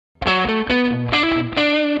Hey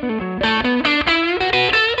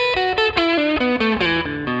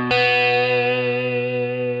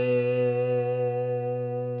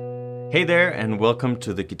there, and welcome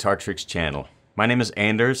to the Guitar Tricks channel. My name is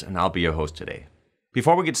Anders, and I'll be your host today.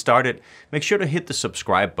 Before we get started, make sure to hit the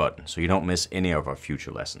subscribe button so you don't miss any of our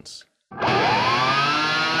future lessons.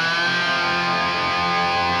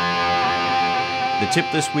 The tip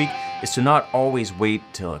this week is to not always wait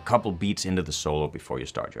till a couple beats into the solo before you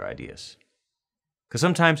start your ideas. Because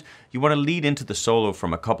sometimes you want to lead into the solo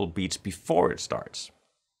from a couple beats before it starts.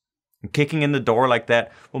 And kicking in the door like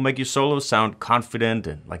that will make your solos sound confident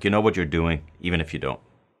and like you know what you're doing, even if you don't.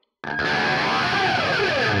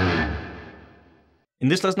 In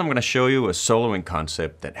this lesson, I'm going to show you a soloing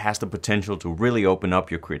concept that has the potential to really open up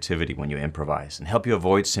your creativity when you improvise and help you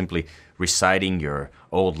avoid simply reciting your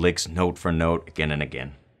old licks note for note again and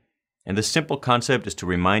again. And the simple concept is to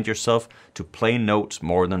remind yourself to play notes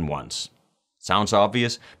more than once. Sounds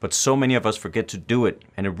obvious, but so many of us forget to do it,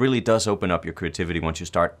 and it really does open up your creativity once you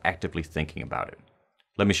start actively thinking about it.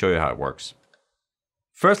 Let me show you how it works.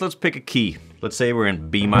 First, let's pick a key. Let's say we're in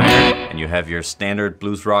B minor, and you have your standard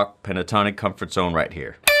blues rock pentatonic comfort zone right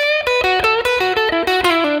here.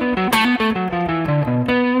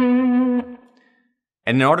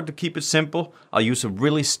 And in order to keep it simple, I'll use a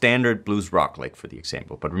really standard blues rock lick for the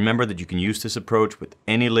example, but remember that you can use this approach with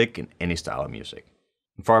any lick in any style of music.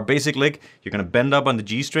 For our basic lick, you're going to bend up on the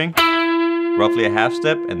G string, roughly a half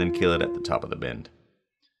step, and then kill it at the top of the bend.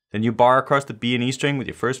 Then you bar across the B and E string with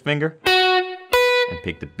your first finger, and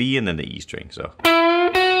pick the B and then the E string, so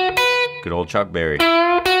good old Chuck Berry.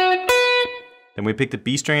 Then we pick the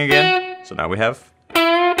B string again, so now we have.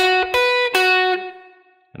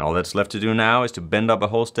 And all that's left to do now is to bend up a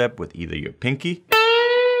whole step with either your pinky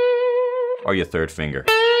or your third finger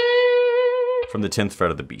from the 10th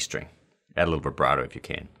fret of the B string. Add a little vibrato if you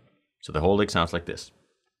can. So the whole lick sounds like this.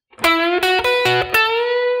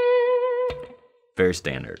 Very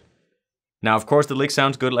standard. Now, of course, the lick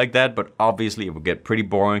sounds good like that, but obviously it would get pretty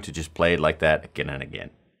boring to just play it like that again and again.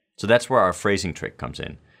 So that's where our phrasing trick comes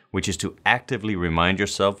in, which is to actively remind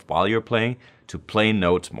yourself while you're playing to play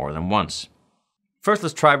notes more than once. First,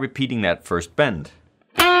 let's try repeating that first bend.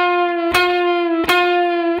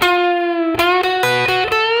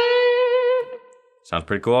 Sounds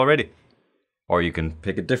pretty cool already. Or you can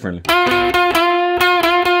pick it differently.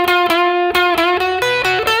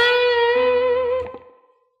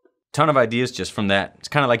 Ton of ideas just from that. It's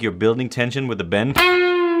kind of like you're building tension with the bend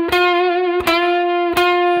and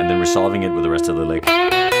then resolving it with the rest of the lick.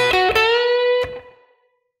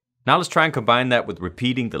 Now let's try and combine that with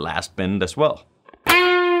repeating the last bend as well.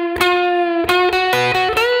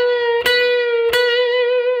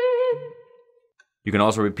 You can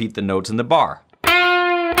also repeat the notes in the bar.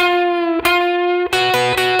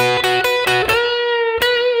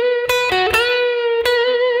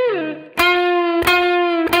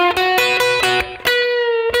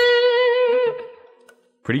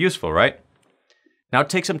 Pretty useful, right? Now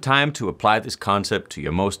take some time to apply this concept to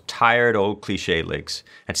your most tired old cliche licks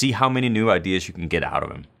and see how many new ideas you can get out of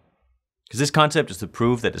them. Because this concept is to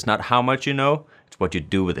prove that it's not how much you know, it's what you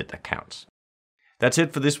do with it that counts. That's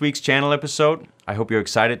it for this week's channel episode. I hope you're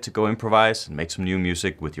excited to go improvise and make some new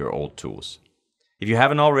music with your old tools. If you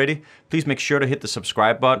haven't already, please make sure to hit the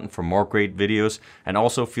subscribe button for more great videos, and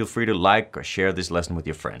also feel free to like or share this lesson with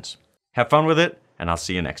your friends. Have fun with it, and I'll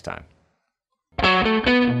see you next time.